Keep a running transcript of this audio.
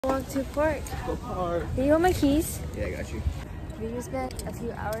Want to park? Go park. Can you hold my keys? Yeah, I got you. We just spent a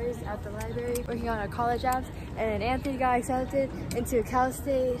few hours at the library working on our college apps, and then Anthony got accepted into Cal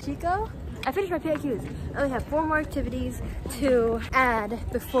State Chico. I finished my PIQs. I only have 4 more activities to add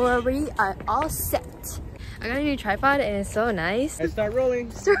before we are all set. I got a new tripod and it's so nice. Let's start rolling.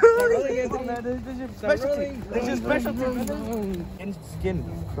 Start rolling. Anthony. This is your specialty. This is your specialty. And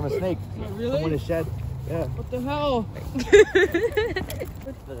skin from a snake. Really? From when it's shed. Yeah. What the hell?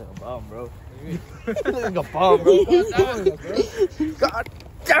 It's like a bomb, bro. It's like a bomb, bro. God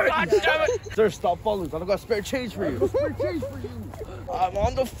damn it. God damn it. Sir, stop following. I don't got spare change for you. Spare change for you. I'm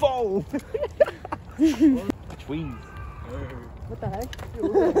on the phone. Tweens. What the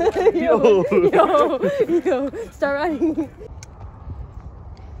heck? Yo. Yo, start running.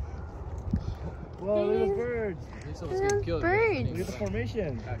 Whoa, look at the birds. Birds. Look at the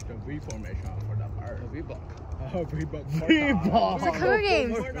formation. Actual V formation for the bird. V-Buck. Oh, V-Buck. V-Buck. It's like Hunger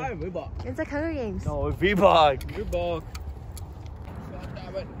Games. V-Buck. It's like Hunger Games. No, V-Buck. V-Buck.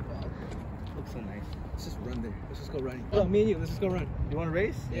 Damn it. Looks so nice. Let's just run there. Let's just go running. Oh, me and you. Let's just go run. You want to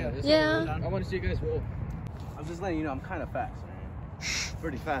race? Yeah. Yeah. I want to see you guys roll. I'm just letting you know I'm kind of fast.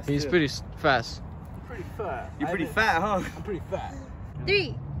 Pretty fast. He's too. pretty fast. Pretty fat. You're pretty fat, huh? I'm pretty fat.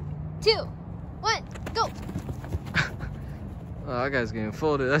 3, 2, 1, go. Oh, that guy's getting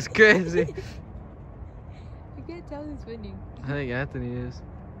folded. That's crazy. You can't tell who's winning. I think Anthony is.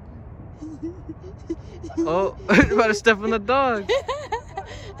 Oh, you're about to step on the dog.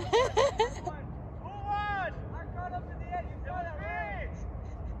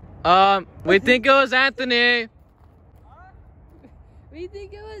 We think it was Anthony. We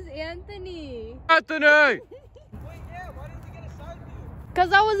think it was Anthony. Anthony! Wait, yeah, why didn't you get a side view?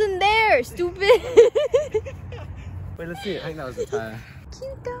 Cause I wasn't there, stupid. Wait, let's see. I think that was the tie.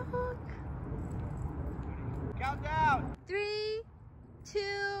 Cute dog. Countdown. 3, 2,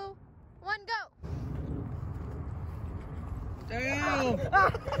 1, go. Damn.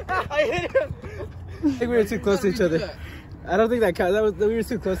 I hit him. I think we were too close to each other. I don't think that counts. We were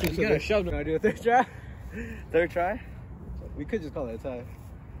too close to each You other. gotta shove Can I do a third try? Third try? We could just call it a tie.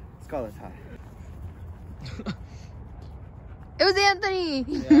 Let's call it a tie. It was Anthony.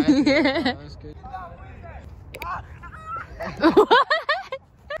 Yeah, that was good. What?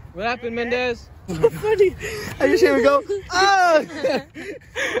 What happened, Mendez? So funny. I just hear him go, ah!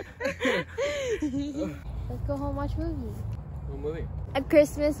 Let's go home and watch movies. What movie? A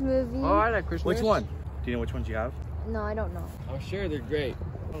Christmas movie. Oh, I like Christmas. Which one? Do you know which ones you have? No, I don't know. I'm sure they're great.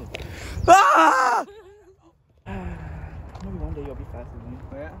 Ah! Maybe one day you'll be faster than me.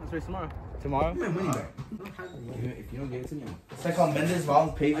 Oh, yeah? Let's race tomorrow. Tomorrow? If you don't get it to me, It's like how Mendez's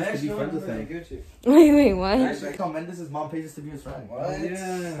mom pays us to be friends with him. Wait, what? It's like how Mendez's mom pays us to be his friend. what?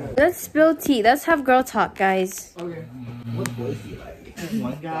 Yeah. Let's spill tea. Let's have girl talk, guys. Okay. What boys do you like?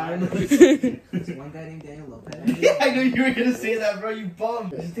 One guy. There's one guy named Daniel Lopez. Yeah, I knew you were gonna say that, bro. You bum.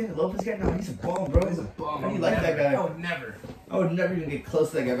 This Daniel Lopez guy? No, he's a bum, bro. He's a bum. How do you like that guy? I would never. I would never even get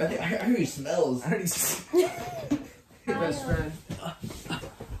close to that guy. But I heard he smells. I heard he's your best friend.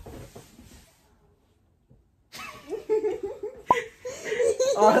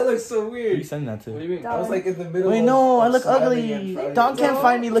 Oh, that looks so Who weird. you sending that to? What do you mean? I was like in the middle. Wait, no, I of look smiling ugly. and Don can't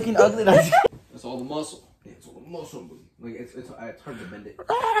find me looking ugly. That's It's all the muscle. Yeah, it's all the muscle. Like it's hard to bend it.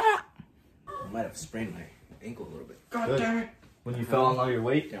 I might have sprained my ankle a little bit. God damn it! when you fell on all your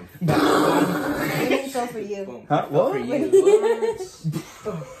weight. Damn. I didn't go for you. Boom. Huh? What? For you.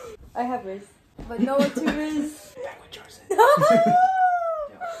 I have wrist, but no one to wrist. Back with yours.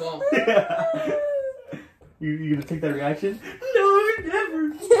 Well, You gonna take that reaction? No,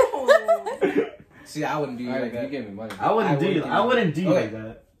 never. See, I wouldn't do you alright, like you that. gave me money. I wouldn't do you. I wouldn't do you Okay. like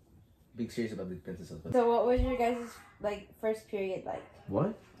that. Be serious about the princesses. But So what was your guys' like first period like?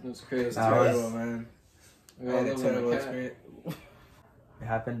 What? It was crazy. it's Ours. terrible, man. I I had a live with terrible my cat. experience.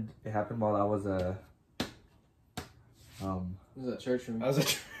 It happened while I was It was at church room. I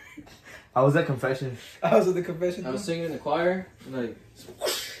I was at confession. I was at the confession. I was singing in the choir, and like,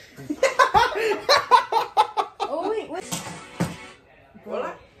 Oh wait.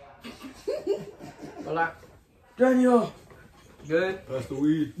 Hola. hola, Daniel. good. That's the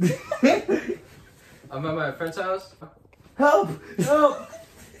weed. I'm at my friend's house. Help! Help!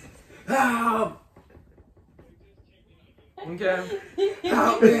 Help! Okay,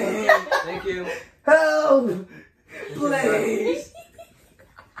 Help me! thank you. Help! Please!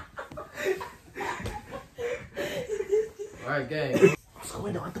 Alright, gang. Let's go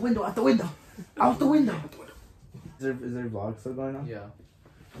window, out the window, out the window. Out the window. Is there vlog still going on? Yeah.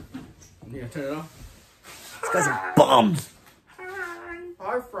 Yeah, turn it off. These guys are bums!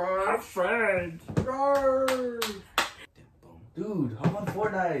 Hi, friend. Friend! Dude, Dude, hop on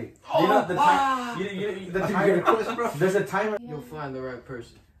Fortnite. You know the time. There's a timer. You'll find the right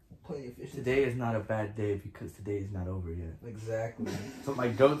person. Today is not a bad day because today is not over yet. Exactly. That's what my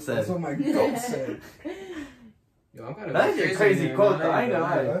goat said. That's what my goat said. Yo, I'm kind of That's a crazy quote, though. I ain't gonna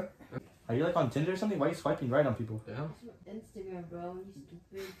lie. Huh? Are you like on Tinder or something? Why are you swiping right on people? Yeah. Instagram, bro. You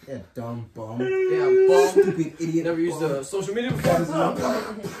stupid. Yeah, dumb bum. Yeah, bum. Stupid idiot. Never used bum. social media before.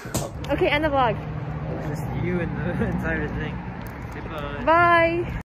 Okay, end the vlog. Just you and the entire thing. Goodbye. Bye.